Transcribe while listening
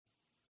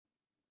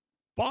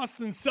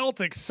Boston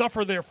Celtics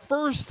suffer their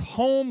first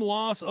home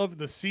loss of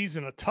the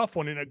season, a tough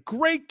one in a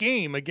great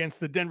game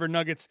against the Denver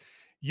Nuggets.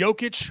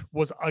 Jokic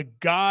was a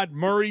god.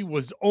 Murray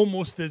was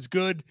almost as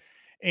good,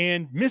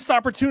 and missed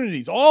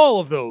opportunities. All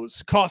of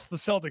those cost the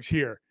Celtics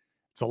here.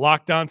 It's a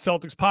Locked On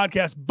Celtics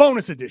podcast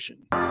bonus edition.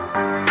 Be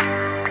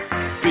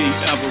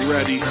ever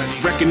ready.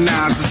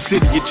 Recognize the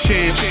city of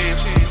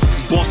champs.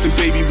 Boston,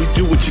 baby, we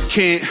do what you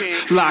can't.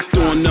 Locked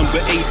on number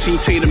 18,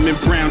 Tatum and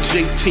Brown,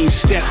 J-team,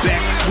 step back.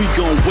 We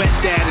gon' wet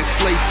that and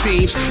slay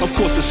teams. Of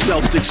course, the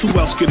Celtics, who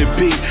else could it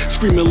be?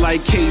 Screaming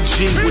like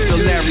KG with the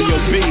Larry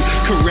O.B.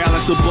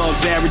 Corrales above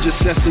average,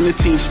 assessing the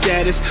team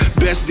status.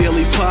 Best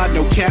daily pod,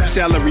 no cap,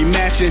 salary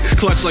matching.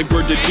 Clutch like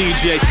Bird the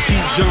DJ,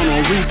 keep John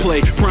on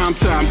replay. Prime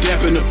time,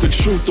 dapping up the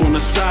truth on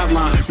the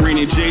sideline.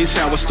 Raining J's,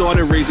 how it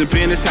started, raising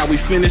banners, how we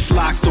finished.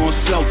 Locked on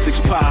Celtics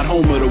pod,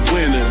 home of the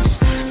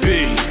winners.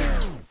 B.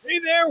 Hey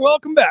there,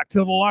 welcome back to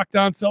the Locked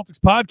On Celtics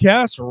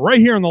podcast, right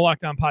here on the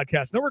Locked On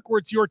Podcast Network, where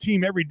it's your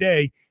team every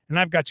day, and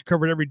I've got you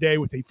covered every day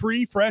with a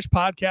free, fresh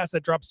podcast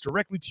that drops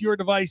directly to your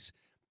device.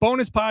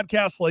 Bonus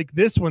podcasts like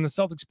this when the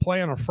Celtics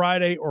play on a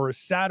Friday or a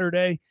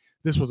Saturday.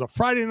 This was a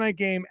Friday night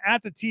game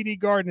at the TD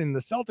Garden, and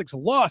the Celtics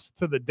lost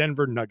to the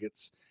Denver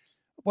Nuggets.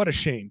 What a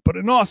shame, but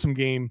an awesome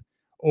game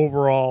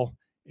overall,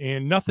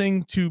 and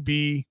nothing to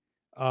be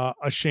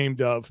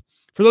ashamed of.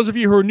 For those of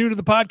you who are new to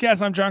the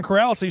podcast, I'm John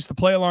Corrales. I used to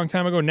play a long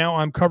time ago. Now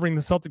I'm covering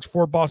the Celtics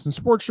for Boston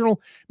Sports Journal.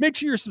 Make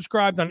sure you're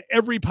subscribed on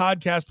every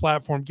podcast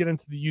platform. Get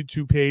into the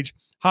YouTube page.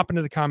 Hop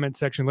into the comment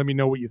section. Let me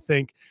know what you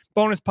think.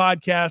 Bonus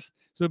podcast,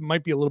 so it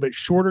might be a little bit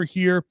shorter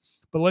here,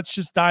 but let's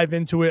just dive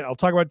into it. I'll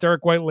talk about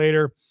Derek White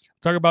later.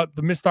 I'll talk about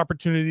the missed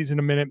opportunities in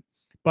a minute.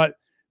 But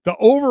the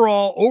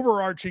overall,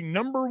 overarching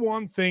number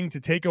one thing to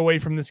take away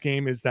from this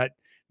game is that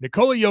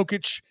Nikola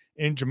Jokic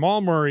and Jamal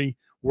Murray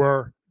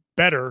were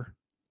better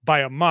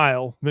by a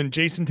mile than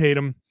Jayson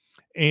Tatum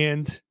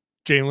and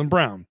Jaylen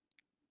Brown.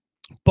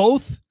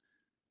 Both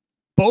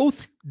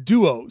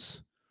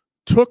duos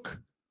took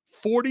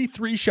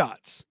 43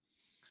 shots.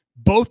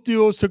 Both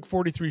duos took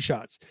 43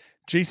 shots.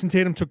 Jayson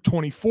Tatum took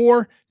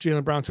 24.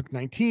 Jaylen Brown took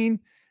 19.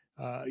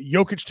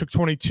 Jokic took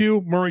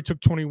 22. Murray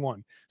took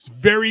 21. It's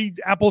very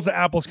apples to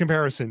apples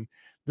comparison.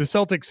 The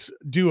Celtics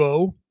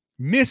duo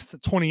missed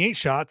 28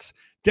 shots.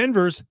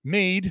 Denver's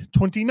made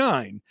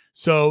 29.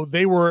 So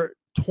they were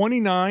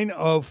 29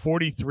 of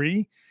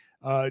 43.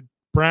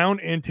 Brown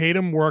and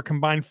Tatum were a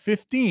combined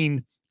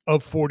 15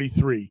 of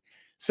 43.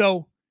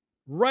 So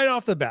right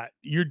off the bat,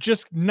 you're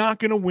just not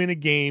going to win a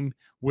game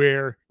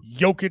where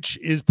Jokic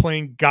is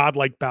playing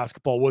godlike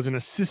basketball, was an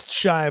assist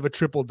shy of a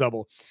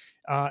triple-double.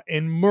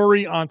 And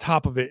Murray on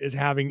top of it is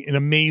having an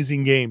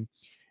amazing game.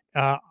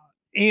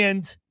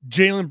 And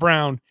Jaylen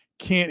Brown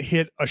can't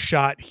hit a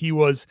shot. He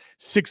was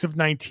 6 of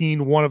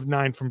 19, 1 of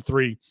 9 from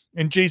 3.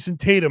 And Jayson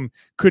Tatum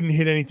couldn't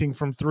hit anything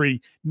from 3.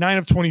 9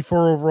 of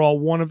 24 overall,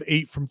 1 of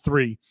 8 from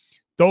 3.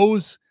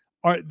 Those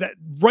are that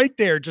right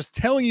there, just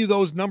telling you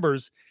those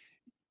numbers.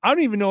 I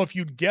don't even know if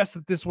you'd guess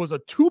that this was a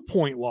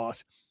 2-point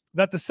loss,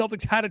 that the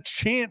Celtics had a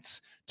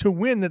chance to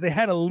win, that they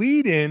had a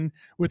lead in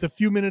with a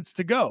few minutes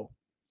to go.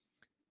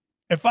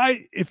 If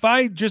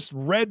I just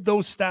read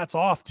those stats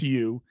off to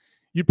you,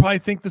 you'd probably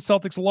think the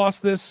Celtics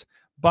lost this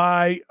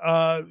by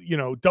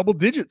double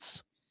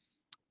digits.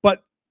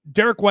 But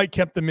Derek White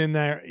kept them in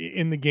there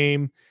in the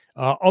game.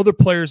 Other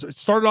players, it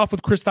started off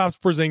with Kristaps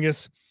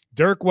Porzingis,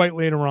 Derek White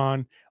later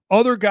on.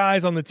 Other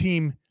guys on the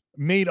team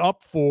made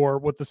up for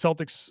what the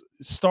Celtics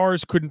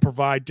stars couldn't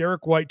provide.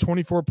 Derek White,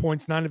 24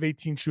 points, 9 of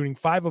 18 shooting,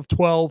 5 of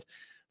 12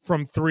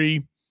 from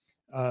 3.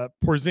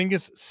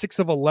 Porzingis, 6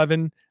 of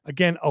 11.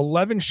 Again,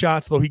 11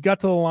 shots, though he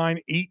got to the line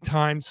 8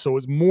 times, so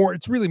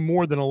it's really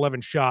more than 11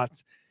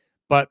 shots.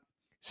 But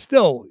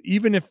still,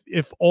 even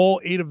if all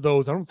 8 of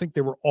those, I don't think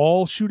they were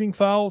all shooting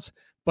fouls,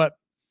 but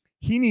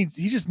he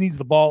just needs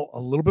the ball a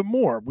little bit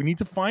more. We need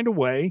to find a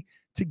way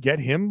to get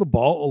him the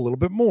ball a little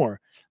bit more.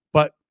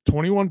 But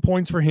 21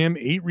 points for him,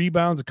 8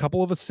 rebounds, a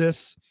couple of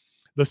assists.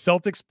 The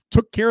Celtics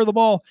took care of the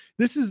ball.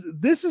 This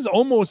is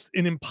almost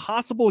an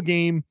impossible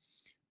game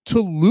to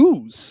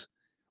lose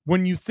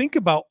when you think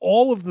about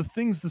all of the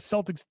things the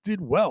Celtics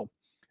did well.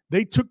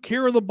 They took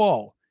care of the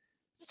ball.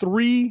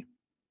 3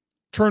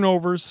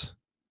 turnovers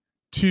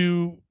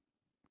to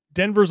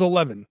Denver's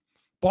 11.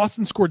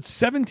 Boston scored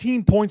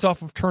 17 points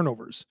off of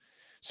turnovers.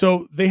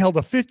 So they held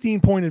a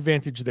 15-point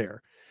advantage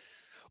there.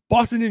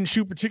 Boston didn't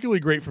shoot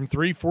particularly great from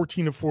 3,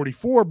 14 of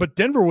 44, but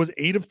Denver was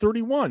 8 of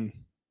 31.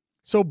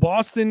 So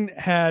Boston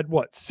had,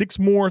 6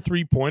 more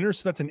three-pointers,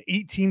 so that's an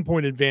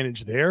 18-point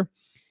advantage there.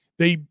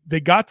 They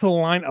got to the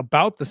line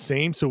about the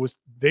same, so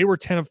they were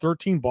 10 of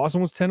 13.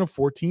 Boston was 10 of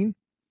 14.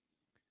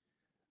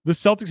 The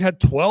Celtics had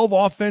 12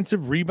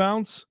 offensive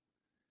rebounds,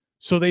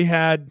 so they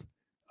had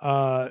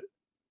the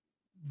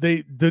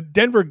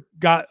Denver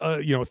got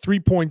 3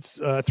 points,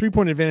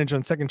 3-point advantage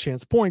on second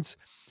chance points,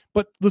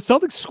 but the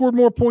Celtics scored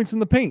more points in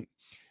the paint.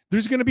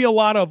 There's going to be a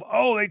lot of,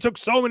 they took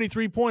so many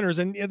 3-pointers,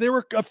 and there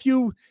were a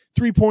few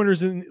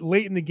 3-pointers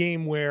late in the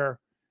game where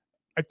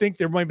I think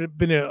there might have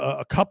been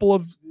a couple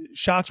of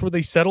shots where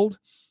they settled.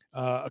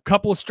 A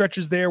couple of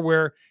stretches there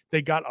where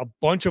they got a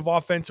bunch of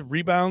offensive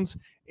rebounds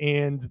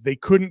and they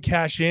couldn't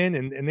cash in,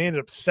 and they ended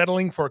up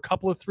settling for a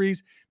couple of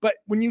threes. But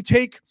when you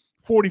take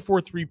 44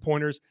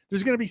 3-pointers,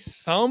 there's going to be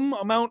some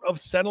amount of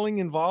settling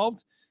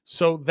involved.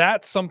 So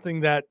that's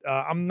something that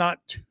I'm not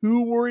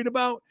too worried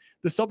about.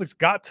 The Celtics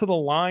got to the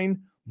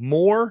line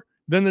more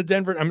than the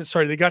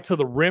they got to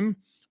the rim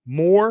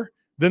more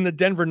than the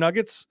Denver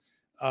Nuggets.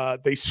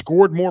 They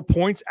scored more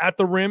points at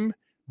the rim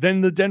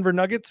than the Denver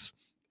Nuggets.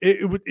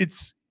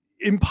 It's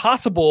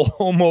impossible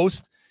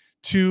almost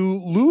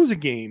to lose a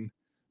game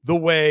the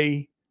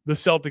way the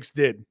Celtics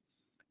did.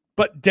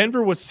 But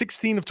Denver was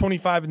 16 of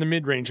 25 in the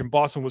mid-range and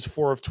Boston was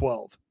 4 of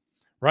 12,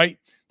 right?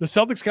 The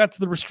Celtics got to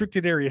the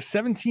restricted area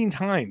 17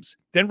 times.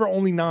 Denver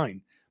only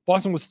 9.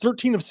 Boston was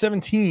 13 of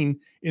 17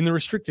 in the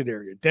restricted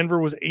area. Denver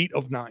was 8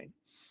 of 9.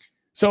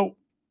 So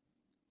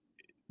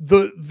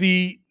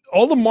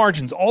all the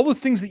margins, all the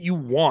things that you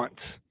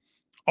want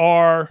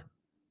are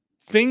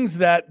things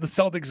that the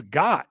Celtics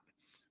got.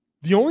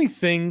 The only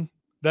thing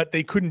that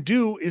they couldn't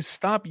do is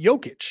stop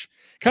Jokic.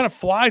 Kind of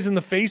flies in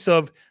the face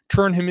of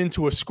turn him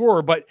into a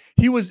scorer, but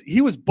he was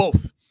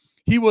both.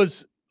 He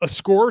was a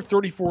scorer,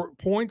 34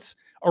 points,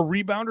 a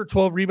rebounder,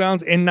 12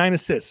 rebounds, and 9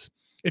 assists.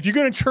 If you're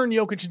going to turn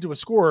Jokic into a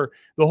scorer,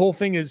 the whole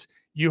thing is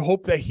you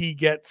hope that he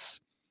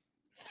gets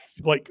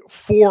like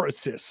 4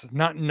 assists,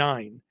 not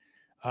 9.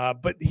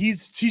 But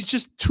he's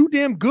just too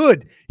damn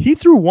good. He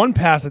threw one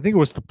pass, I think it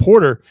was to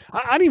Porter.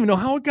 I don't even know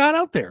how it got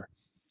out there.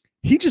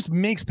 He just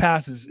makes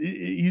passes.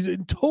 He's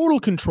in total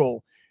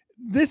control.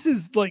 This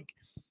is like,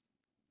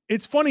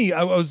 it's funny.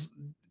 I was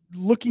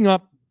looking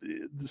up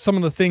some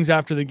of the things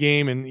after the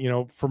game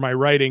and, for my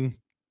writing.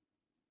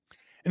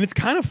 And it's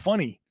kind of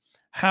funny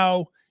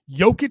how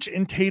Jokic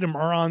and Tatum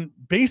are on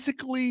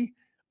basically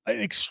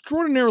an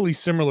extraordinarily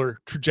similar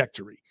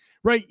trajectory,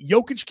 right?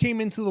 Jokic came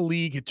into the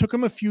league. It took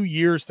him a few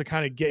years to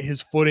kind of get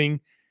his footing.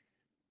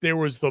 There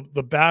was the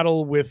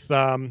battle with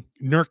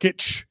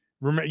Nurkic.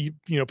 Remember,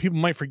 people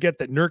might forget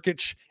that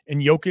Nurkic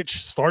and Jokic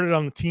started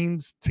on the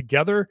teams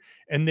together.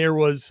 And there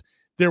was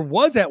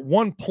at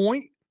one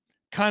point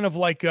kind of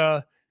like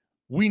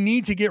we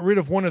need to get rid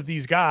of one of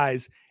these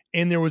guys.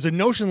 And there was a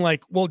notion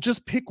like, well,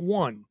 just pick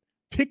one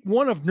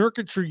of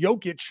Nurkic or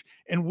Jokic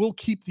and we'll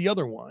keep the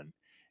other one.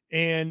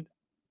 And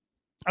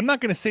I'm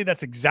not going to say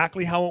that's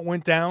exactly how it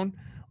went down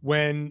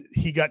when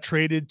he got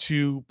traded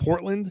to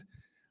Portland,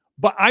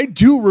 but I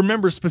do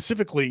remember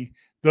specifically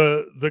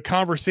the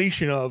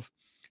conversation of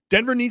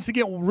Denver needs to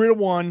get rid of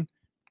one.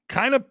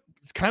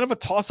 It's kind of a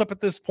toss up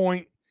at this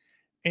point,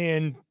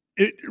 and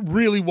it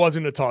really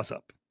wasn't a toss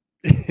up.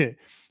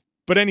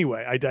 But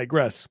anyway, I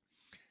digress.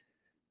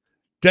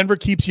 Denver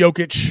keeps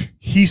Jokic.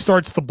 He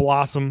starts to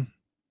blossom.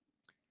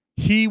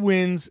 He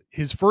wins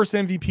his first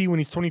MVP when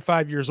he's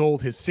 25 years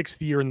old, his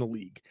 6th year in the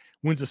league.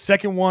 Wins a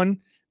second one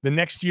the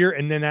next year,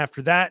 and then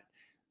after that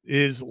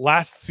is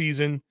last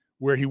season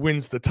where he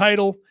wins the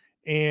title.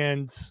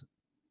 And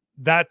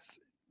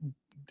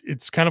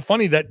it's kind of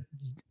funny that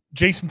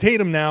Jayson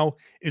Tatum now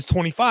is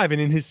 25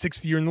 and in his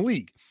 6th year in the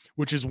league,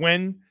 which is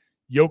when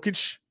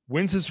Jokic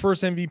wins his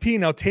first MVP.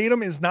 Now,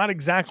 Tatum is not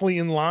exactly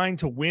in line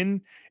to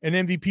win an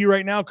MVP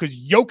right now because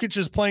Jokic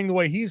is playing the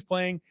way he's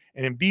playing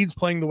and Embiid's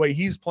playing the way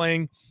he's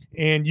playing.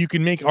 And you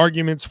can make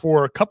arguments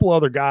for a couple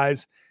other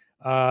guys,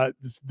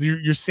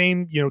 your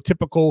same,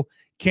 typical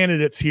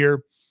candidates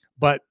here.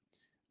 But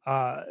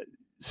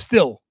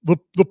still,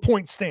 the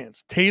point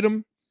stands.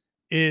 Tatum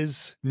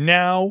is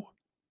now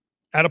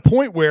at a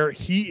point where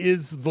he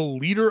is the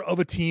leader of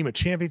a team, a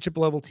championship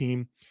level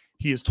team.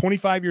 He is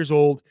 25 years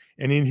old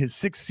and in his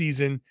 6th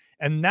season.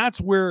 And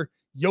that's where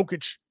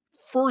Jokic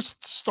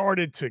first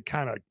started to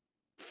kind of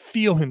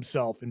feel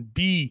himself and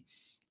be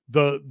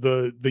the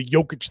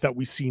Jokic that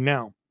we see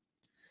now.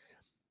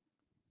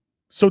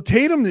 So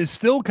Tatum is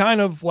still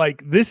kind of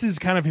like, this is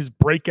kind of his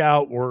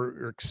breakout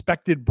or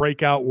expected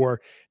breakout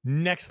or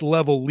next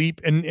level leap.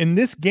 And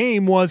this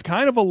game was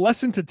kind of a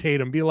lesson to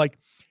Tatum. Be like,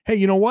 hey,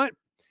 you know what?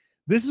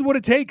 This is what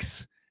it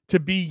takes to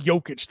be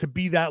Jokic, to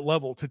be that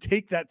level, to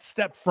take that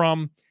step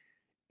from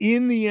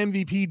in the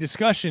MVP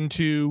discussion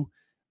to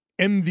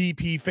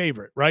MVP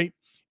favorite, right?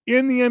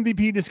 In the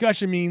MVP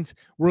discussion means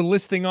we're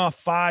listing off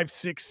 5,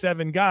 6,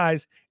 7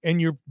 guys,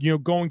 and you're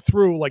going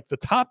through like the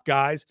top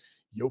guys,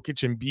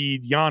 Jokic,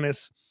 Embiid,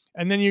 Giannis,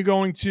 and then you're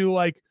going to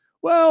like,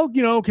 well,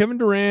 Kevin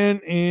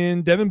Durant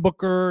and Devin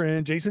Booker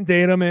and Jayson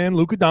Tatum and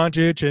Luka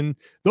Doncic and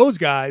those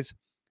guys.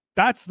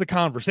 That's the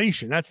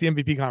conversation. That's the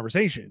MVP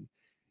conversation.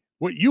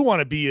 What you want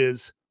to be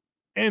is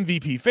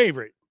MVP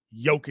favorite,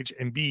 Jokic,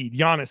 Embiid,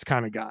 Giannis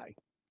kind of guy.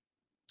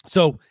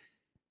 So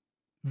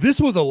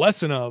this was a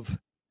lesson of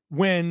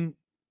when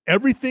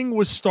everything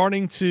was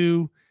starting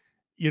to,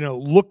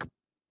 look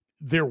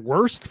their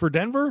worst for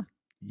Denver.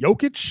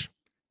 Jokic,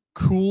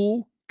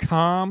 cool,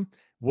 calm,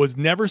 was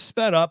never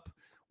sped up,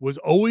 was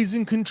always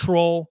in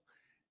control,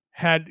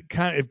 had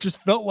it just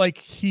felt like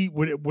he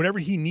would, whatever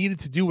he needed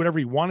to do, whatever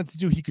he wanted to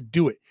do, he could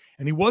do it.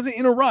 And he wasn't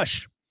in a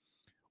rush.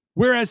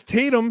 Whereas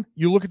Tatum,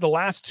 you look at the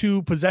last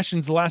 2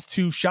 possessions, the last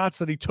 2 shots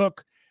that he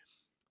took,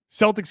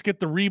 Celtics get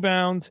the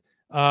rebound.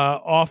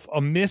 off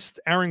a missed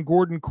Aaron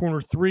Gordon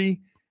corner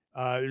three.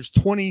 There's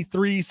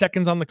 23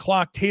 seconds on the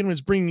clock. Tatum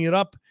is bringing it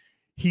up.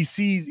 He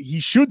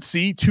should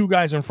see two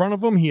guys in front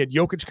of him. He had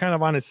Jokic kind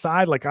of on his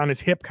side, like on his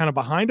hip, kind of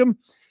behind him.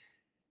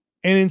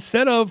 And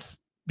instead of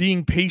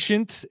being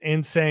patient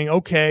and saying,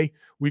 okay,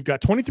 we've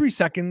got 23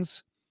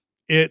 seconds.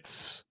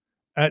 It's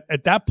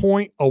at that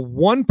point, a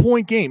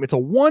 1-point game. It's a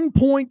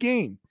 1-point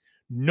game.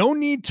 No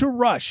need to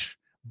rush.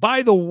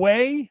 By the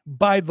way,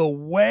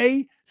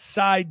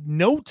 side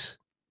note,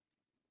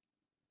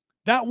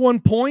 that 1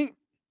 point,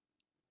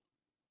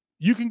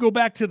 you can go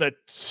back to the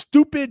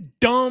stupid,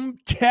 dumb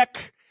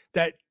tech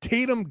that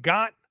Tatum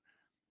got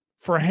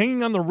for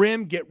hanging on the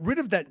rim. Get rid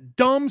of that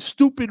dumb,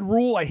 stupid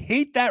rule. I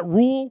hate that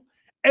rule.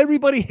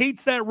 Everybody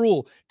hates that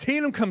rule.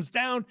 Tatum comes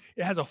down.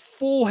 It has a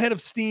full head of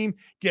steam,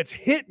 gets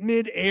hit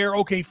midair.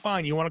 Okay,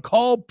 fine. You want to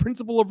call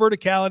principle of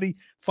verticality?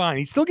 Fine.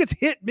 He still gets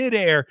hit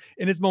midair,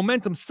 and his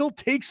momentum still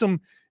takes him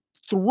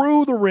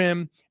through the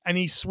rim, and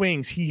he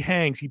swings. He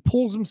hangs. He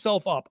pulls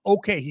himself up.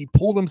 Okay, he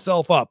pulled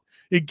himself up.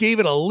 It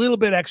gave it a little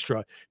bit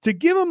extra. To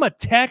give him a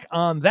tech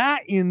on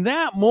that in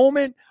that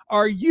moment,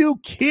 are you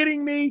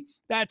kidding me?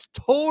 That's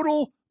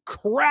total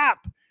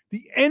crap.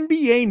 The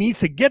NBA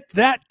needs to get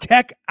that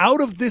tech out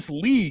of this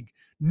league.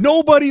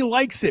 Nobody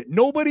likes it.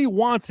 Nobody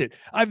wants it.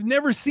 I've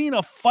never seen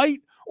a fight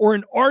or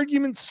an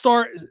argument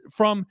start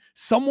from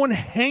someone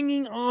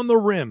hanging on the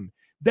rim.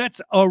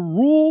 That's a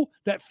rule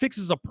that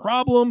fixes a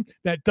problem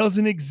that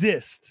doesn't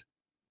exist.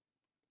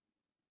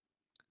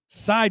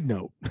 Side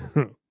note.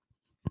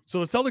 So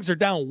the Celtics are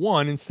down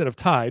 1 instead of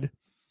tied.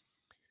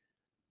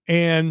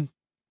 And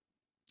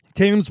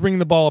Tatum's bringing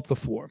the ball up the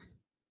floor.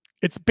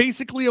 It's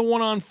basically a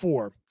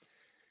 1-on-4.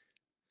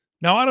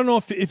 Now, I don't know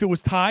if it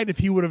was tied, if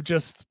he would have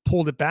just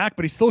pulled it back,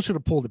 but he still should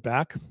have pulled it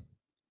back.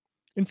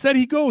 Instead,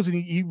 he goes and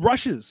he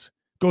rushes,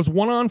 goes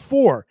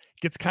 1-on-4,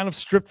 gets kind of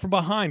stripped from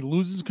behind,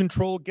 loses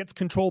control, gets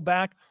control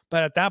back.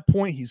 But at that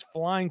point, he's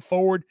flying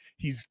forward.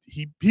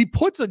 He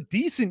puts a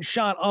decent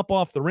shot up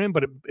off the rim,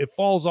 but it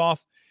falls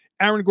off.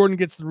 Aaron Gordon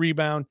gets the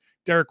rebound.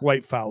 Derek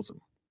White fouls him.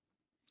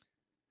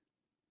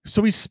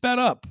 So he's sped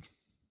up.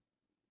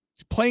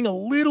 He's playing a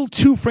little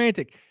too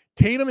frantic.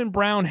 Tatum and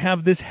Brown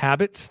have this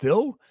habit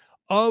still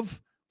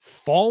of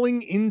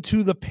falling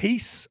into the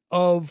pace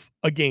of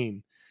a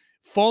game,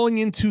 falling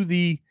into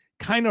the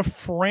kind of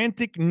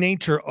frantic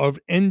nature of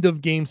end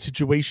of game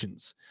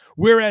situations.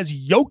 Whereas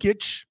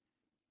Jokic,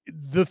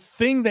 the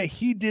thing that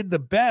he did the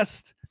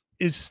best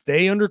is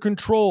stay under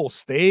control,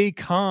 stay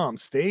calm,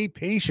 stay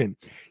patient.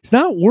 He's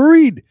not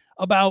worried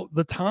about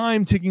the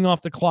time ticking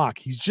off the clock.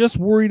 He's just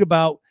worried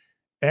about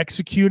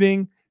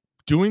executing,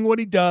 doing what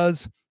he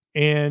does,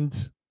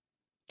 and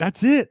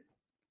that's it.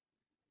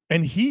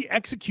 And he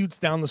executes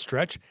down the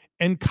stretch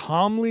and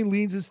calmly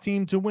leads his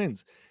team to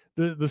wins.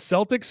 The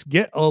Celtics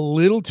get a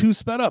little too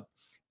sped up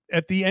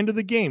at the end of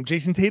the game.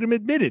 Jayson Tatum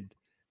admitted,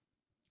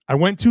 I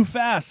went too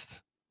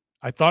fast.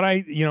 I thought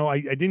I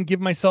didn't give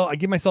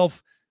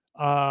myself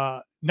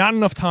not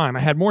enough time.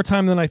 I had more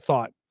time than I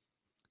thought.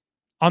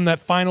 On that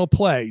final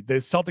play, the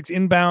Celtics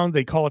inbound,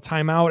 they call a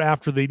timeout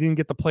after they didn't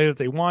get the play that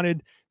they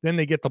wanted. Then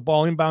they get the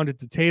ball inbounded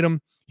to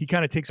Tatum. He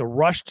kind of takes a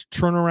rushed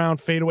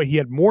turnaround fadeaway. He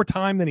had more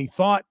time than he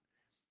thought.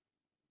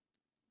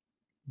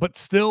 But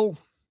still,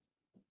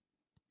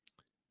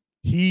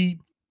 he,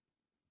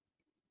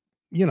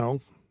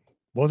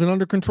 wasn't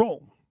under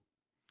control.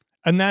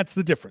 And that's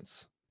the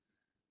difference.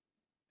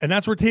 And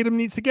that's where Tatum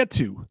needs to get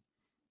to.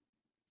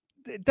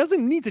 It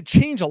doesn't need to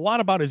change a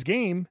lot about his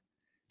game.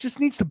 Just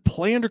needs to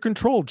play under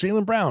control.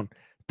 Jaylen Brown,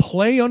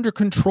 play under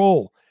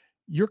control.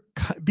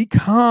 Be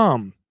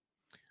calm.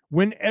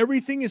 When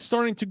everything is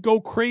starting to go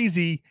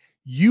crazy,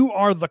 you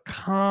are the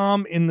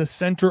calm in the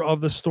center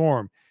of the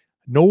storm.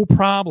 No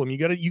problem. You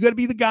gotta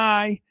be the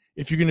guy.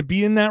 If you're gonna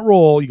be in that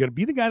role, you gotta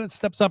be the guy that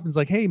steps up and is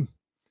like, hey,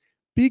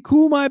 be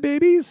cool, my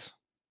babies.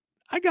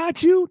 I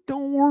got you.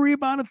 Don't worry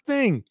about a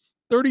thing.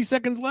 30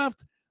 seconds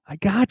left. I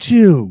got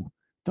you.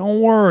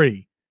 Don't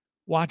worry.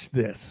 Watch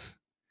this.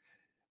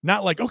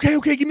 Not like, okay,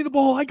 give me the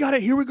ball. I got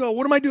it. Here we go.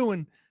 What am I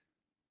doing?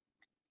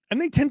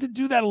 And they tend to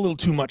do that a little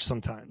too much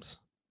sometimes.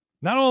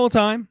 Not all the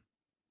time.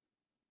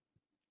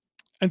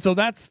 And so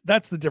that's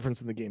the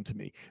difference in the game to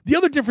me. The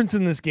other difference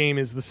in this game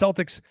is the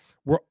Celtics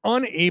were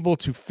unable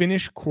to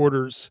finish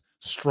quarters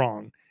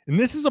strong. And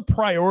this is a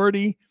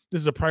priority.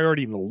 This is a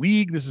priority in the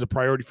league. This is a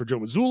priority for Joe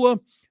Mazzulla.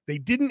 They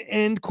didn't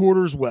end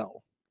quarters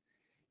well.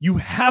 You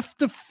have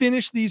to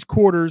finish these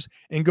quarters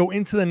and go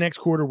into the next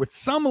quarter with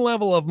some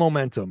level of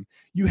momentum.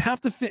 You have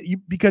to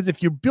because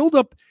if you build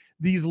up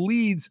these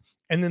leads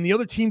and then the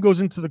other team goes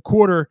into the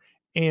quarter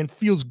and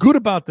feels good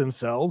about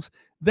themselves,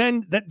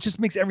 then that just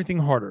makes everything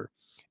harder.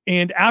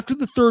 And after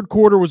the third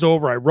quarter was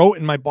over, I wrote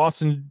in my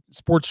Boston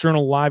Sports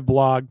Journal live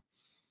blog,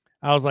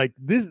 I was like,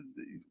 this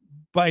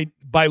by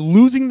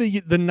losing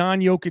the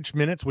non-Jokic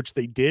minutes, which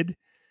they did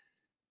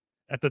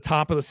at the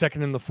top of the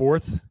second and the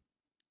fourth,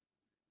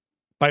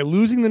 by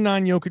losing the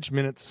non-Jokic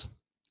minutes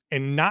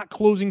and not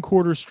closing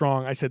quarters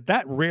strong, I said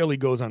that rarely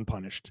goes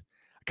unpunished.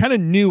 I kind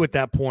of knew at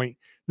that point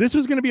this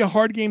was going to be a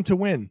hard game to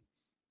win.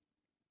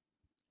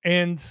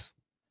 And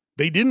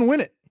They didn't win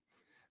it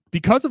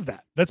because of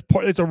that.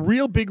 It's a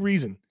real big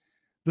reason.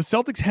 The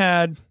Celtics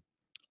had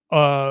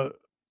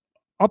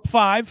up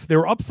 5. They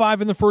were up 5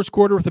 in the first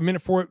quarter with a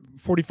minute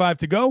 45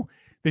 to go.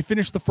 They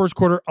finished the first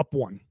quarter up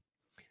 1.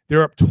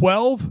 They're up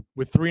 12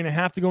 with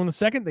 3.5 to go in the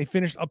second. They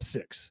finished up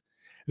 6.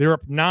 They're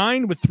up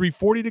 9 with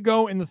 3:40 to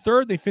go in the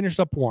third. They finished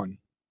up 1.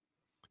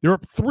 They're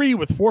up 3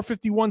 with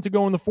 4:51 to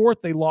go in the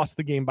fourth. They lost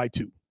the game by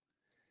 2.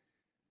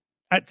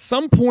 At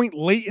some point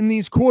late in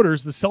these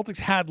quarters, the Celtics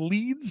had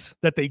leads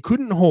that they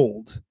couldn't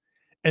hold.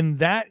 And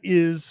that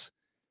is,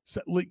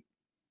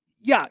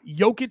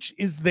 Jokic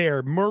is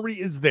there. Murray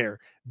is there.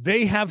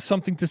 They have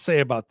something to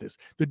say about this.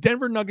 The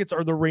Denver Nuggets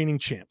are the reigning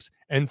champs,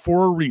 and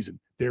for a reason.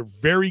 They're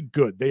very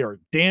good. They are a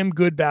damn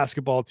good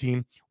basketball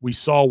team. We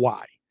saw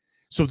why.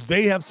 So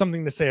they have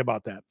something to say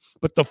about that.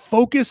 But the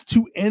focus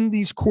to end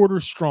these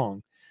quarters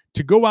strong,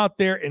 to go out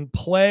there and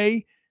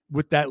play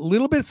with that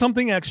little bit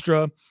something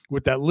extra,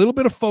 with that little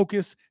bit of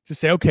focus to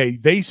say, okay,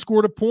 they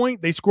scored a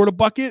point, they scored a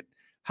bucket.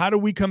 How do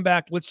we come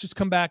back? Let's just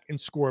come back and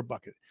score a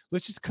bucket.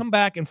 Let's just come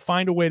back and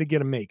find a way to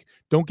get a make.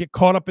 Don't get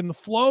caught up in the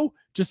flow.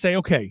 Just say,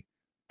 okay,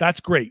 that's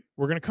great.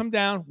 We're going to come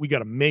down. We got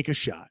to make a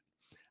shot.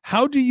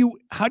 How do you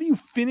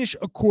finish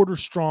a quarter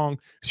strong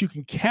so you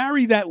can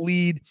carry that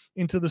lead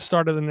into the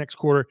start of the next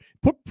quarter?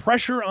 Put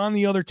pressure on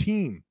the other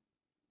team.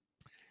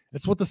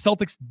 That's what the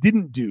Celtics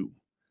didn't do.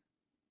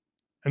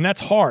 And that's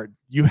hard.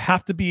 You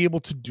have to be able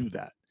to do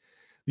that.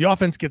 The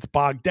offense gets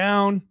bogged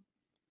down.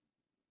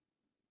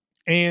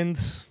 And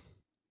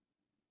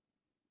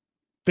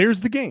there's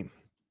the game.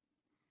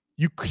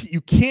 You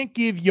can't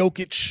give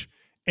Jokic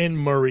and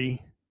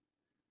Murray,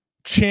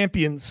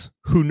 champions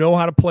who know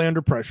how to play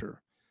under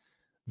pressure,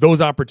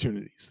 those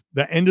opportunities.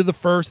 The end of the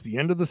first, the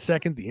end of the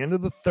second, the end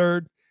of the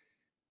third,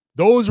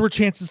 those were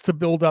chances to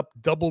build up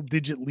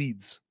double-digit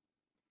leads,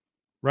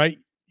 right?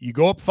 You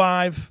go up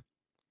 5,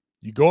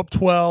 you go up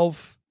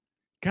 12,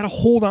 got to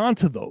hold on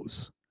to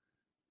those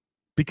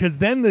because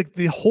then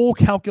the whole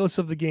calculus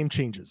of the game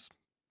changes.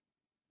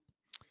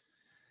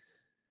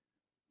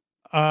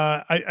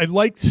 I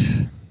liked,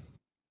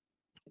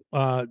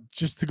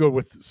 just to go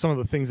with some of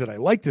the things that I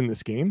liked in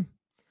this game,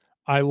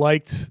 I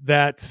liked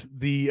that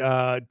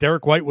the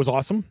Derek White was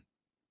awesome.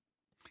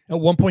 At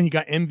one point, he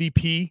got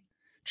MVP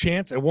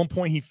chance. At one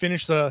point, he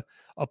finished a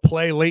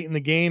play late in the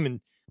game,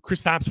 and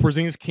Kristaps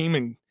Porzingis came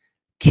and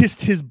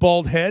kissed his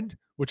bald head,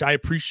 which I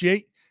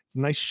appreciate. It's a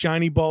nice,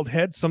 shiny bald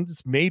head. Some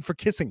that's made for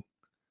kissing.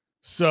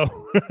 So,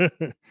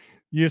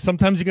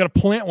 sometimes you got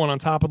to plant one on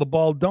top of the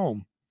bald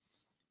dome.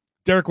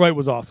 Derek White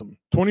was awesome.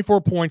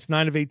 24 points,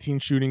 9 of 18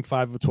 shooting,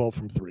 5 of 12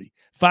 from 3.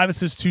 5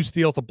 assists, 2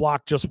 steals, a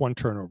block, just 1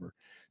 turnover.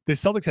 The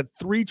Celtics had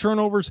 3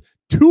 turnovers.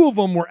 2 of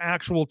them were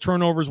actual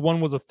turnovers. One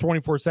was a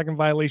 24-second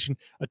violation,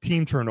 a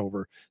team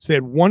turnover. So they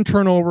had 1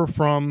 turnover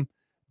from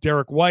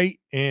Derek White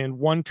and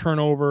 1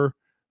 turnover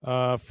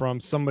from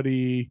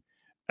somebody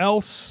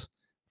else.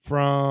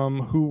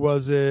 From, who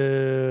was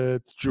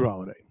it? Jrue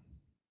Holiday,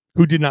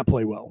 who did not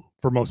play well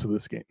for most of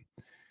this game.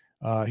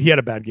 He had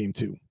a bad game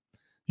too.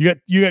 You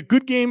got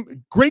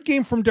great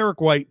game from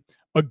Derek White,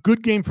 a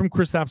good game from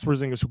Kristaps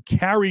Porzingis, who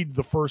carried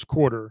the first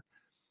quarter.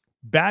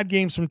 Bad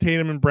games from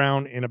Tatum and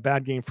Brown, and a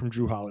bad game from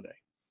Jrue Holiday.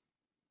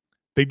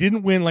 They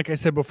didn't win, like I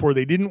said before,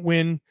 they didn't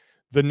win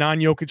the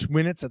non-Jokic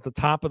minutes at the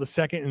top of the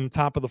second and the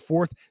top of the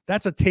fourth.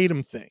 That's a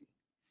Tatum thing.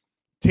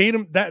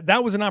 Tatum,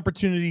 that was an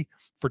opportunity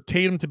for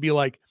Tatum to be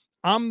like,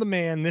 I'm the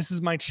man. This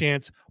is my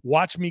chance.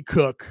 Watch me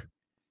cook.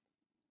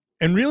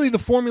 And really the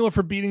formula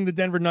for beating the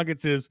Denver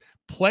Nuggets is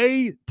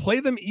play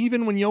them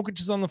even when Jokic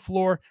is on the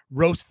floor,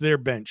 roast their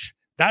bench.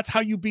 That's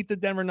how you beat the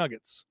Denver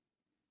Nuggets.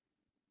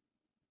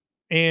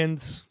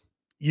 And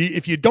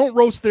if you don't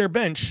roast their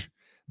bench,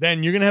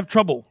 then you're going to have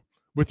trouble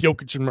with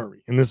Jokic and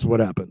Murray. And this is what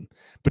happened.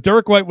 But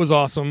Derek White was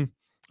awesome.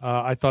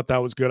 I thought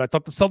that was good. I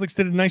thought the Celtics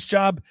did a nice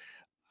job.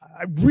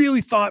 I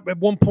really thought at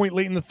one point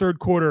late in the third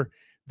quarter,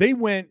 they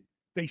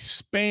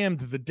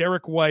spammed the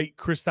Derek White,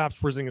 Kristaps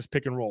Porzingis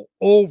pick and roll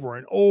over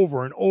and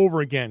over and over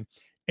again.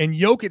 And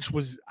Jokic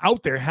was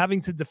out there having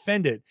to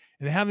defend it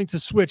and having to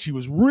switch. He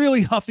was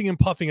really huffing and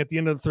puffing at the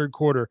end of the third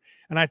quarter.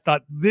 And I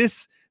thought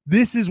this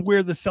is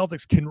where the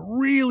Celtics can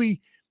really,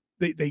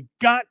 they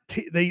got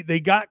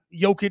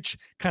Jokic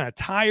kind of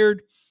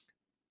tired.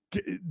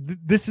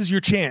 This is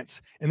your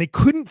chance. And they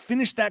couldn't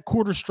finish that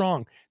quarter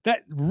strong.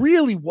 That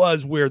really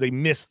was where they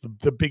missed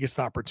the biggest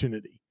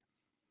opportunity.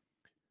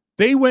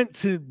 They went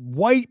to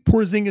White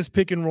Porzingis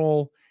pick and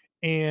roll,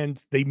 and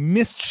they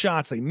missed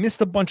shots. They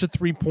missed a bunch of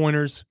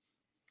 3-pointers,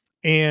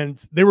 and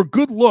they were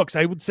good looks.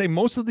 I would say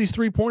most of these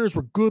 3-pointers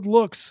were good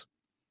looks.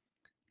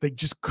 They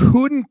just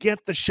couldn't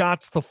get the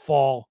shots to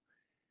fall.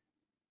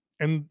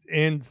 And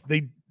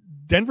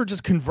Denver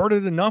just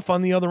converted enough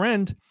on the other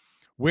end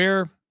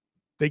where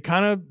they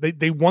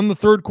won the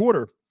third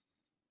quarter.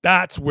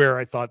 That's where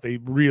I thought they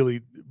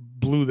really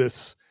blew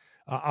this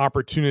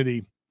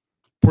opportunity.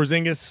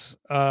 Porzingis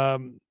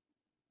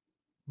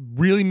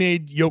really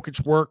made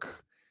Jokic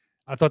work.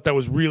 I thought that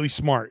was really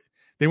smart.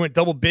 They went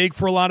double big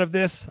for a lot of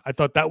this. I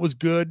thought that was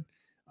good.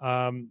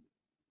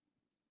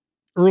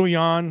 Early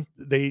on,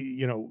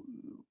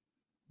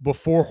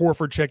 before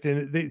Horford checked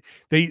in.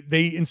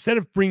 They instead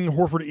of bringing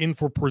Horford in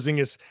for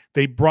Porzingis,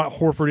 they brought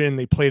Horford in.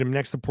 They played him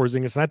next to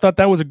Porzingis, and I thought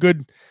that was a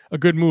good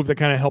move that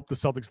kind of helped the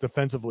Celtics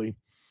defensively.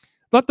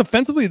 But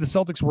defensively, the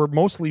Celtics were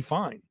mostly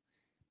fine,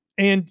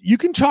 and you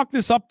can chalk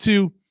this up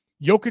to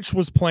Jokic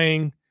was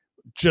playing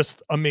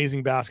just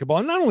amazing basketball,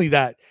 and not only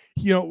that,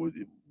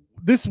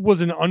 this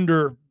was an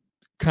under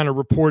kind of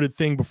reported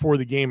thing before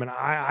the game, and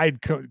I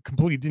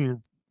completely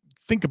didn't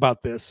think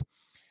about this.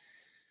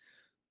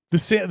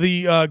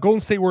 The Golden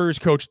State Warriors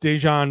coach,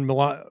 Dejan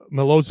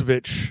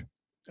Milosevic,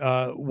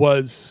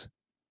 was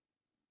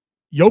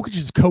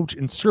Jokic's coach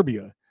in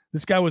Serbia.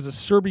 This guy was a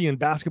Serbian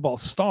basketball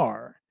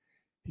star.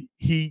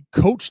 He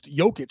coached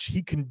Jokic.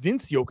 He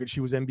convinced Jokic he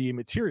was NBA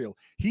material.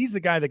 He's the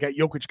guy that got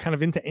Jokic kind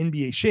of into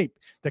NBA shape,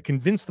 that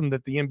convinced him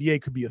that the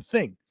NBA could be a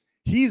thing.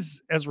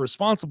 He's as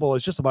responsible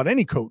as just about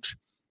any coach,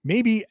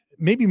 maybe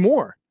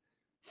more,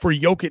 for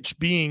Jokic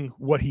being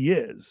what he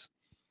is.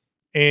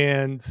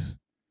 And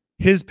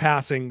his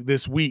passing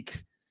this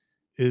week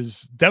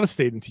is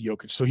devastating to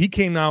Jokic. So he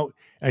came out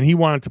and he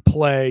wanted to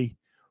play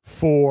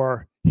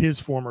for his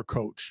former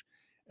coach.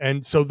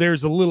 And so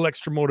there's a little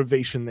extra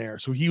motivation there.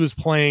 So he was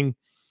playing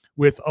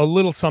with a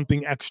little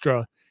something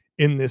extra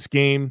in this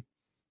game.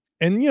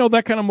 And,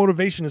 that kind of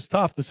motivation is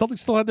tough. The Celtics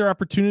still had their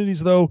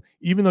opportunities, though.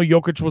 Even though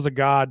Jokic was a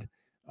god,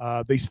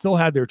 they still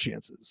had their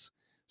chances.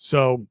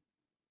 So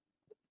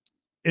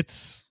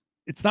it's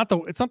not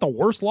the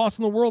worst loss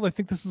in the world. I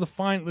think this is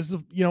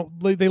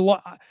they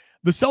lost.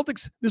 The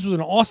Celtics, this was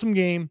an awesome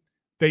game.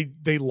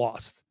 They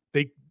lost.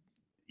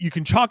 You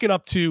can chalk it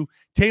up to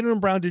Tatum and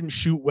Brown didn't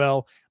shoot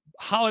well.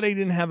 Holiday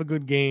didn't have a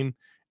good game.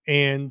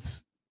 And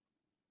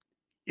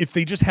if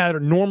they just had a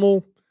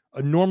normal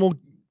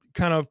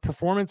kind of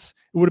performance,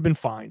 it would have been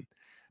fine.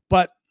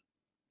 But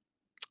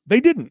they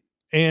didn't.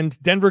 And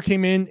Denver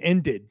came in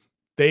and did.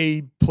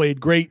 They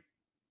played great.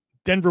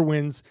 Denver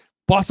wins.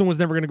 Boston was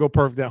never going to go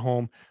perfect at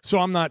home, so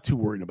I'm not too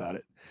worried about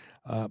it.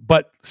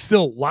 But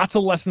still, lots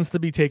of lessons to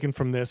be taken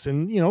from this.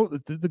 And,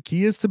 the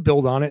key is to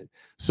build on it.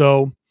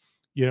 So,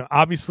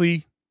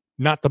 obviously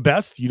not the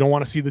best. You don't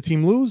want to see the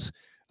team lose.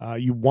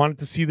 You want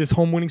to see this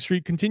home winning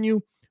streak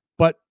continue,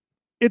 but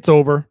it's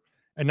over.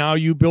 And now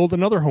you build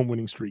another home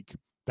winning streak.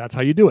 That's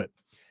how you do it.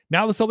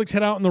 Now the Celtics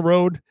head out on the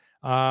road.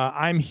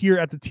 I'm here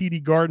at the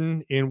TD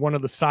Garden in one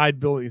of the side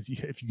buildings.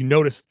 If you can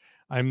notice,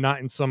 I'm not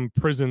in some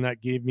prison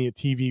that gave me a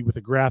TV with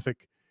a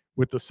graphic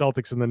with the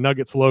Celtics and the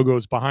Nuggets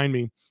logos behind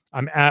me.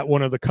 I'm at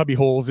one of the cubby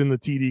holes in the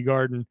TD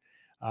Garden.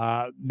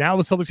 Now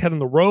the Celtics head on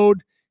the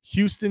road.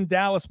 Houston,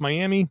 Dallas,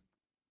 Miami.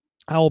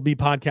 I'll be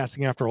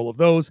podcasting after all of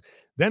those.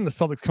 Then the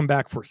Celtics come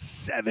back for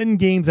 7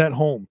 games at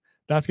home.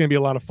 That's going to be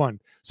a lot of fun.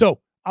 So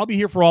I'll be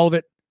here for all of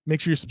it. Make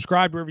sure you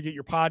subscribe wherever you get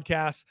your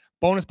podcasts.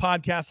 Bonus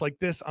podcasts like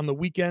this on the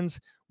weekends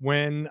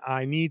when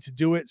I need to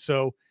do it.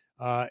 So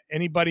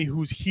anybody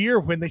who's here,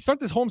 when they start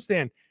this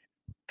homestand,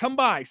 come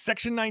by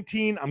Section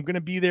 19. I'm going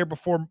to be there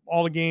before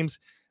all the games.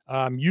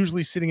 I'm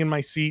usually sitting in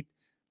my seat.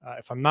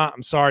 If I'm not,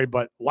 I'm sorry,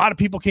 but a lot of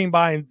people came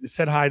by and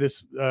said hi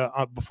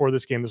before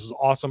this game. This was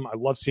awesome. I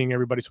love seeing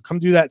everybody. So come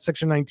do that,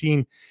 Section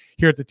 19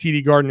 here at the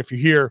TD Garden if you're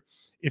here.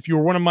 If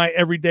you're one of my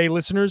everyday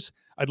listeners,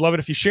 I'd love it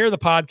if you share the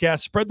podcast,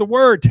 spread the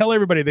word, tell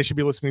everybody they should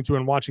be listening to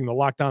and watching the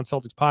Locked On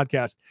Celtics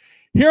podcast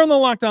here on the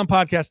Locked On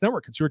Podcast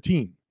Network. It's your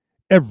team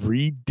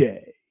every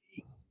day.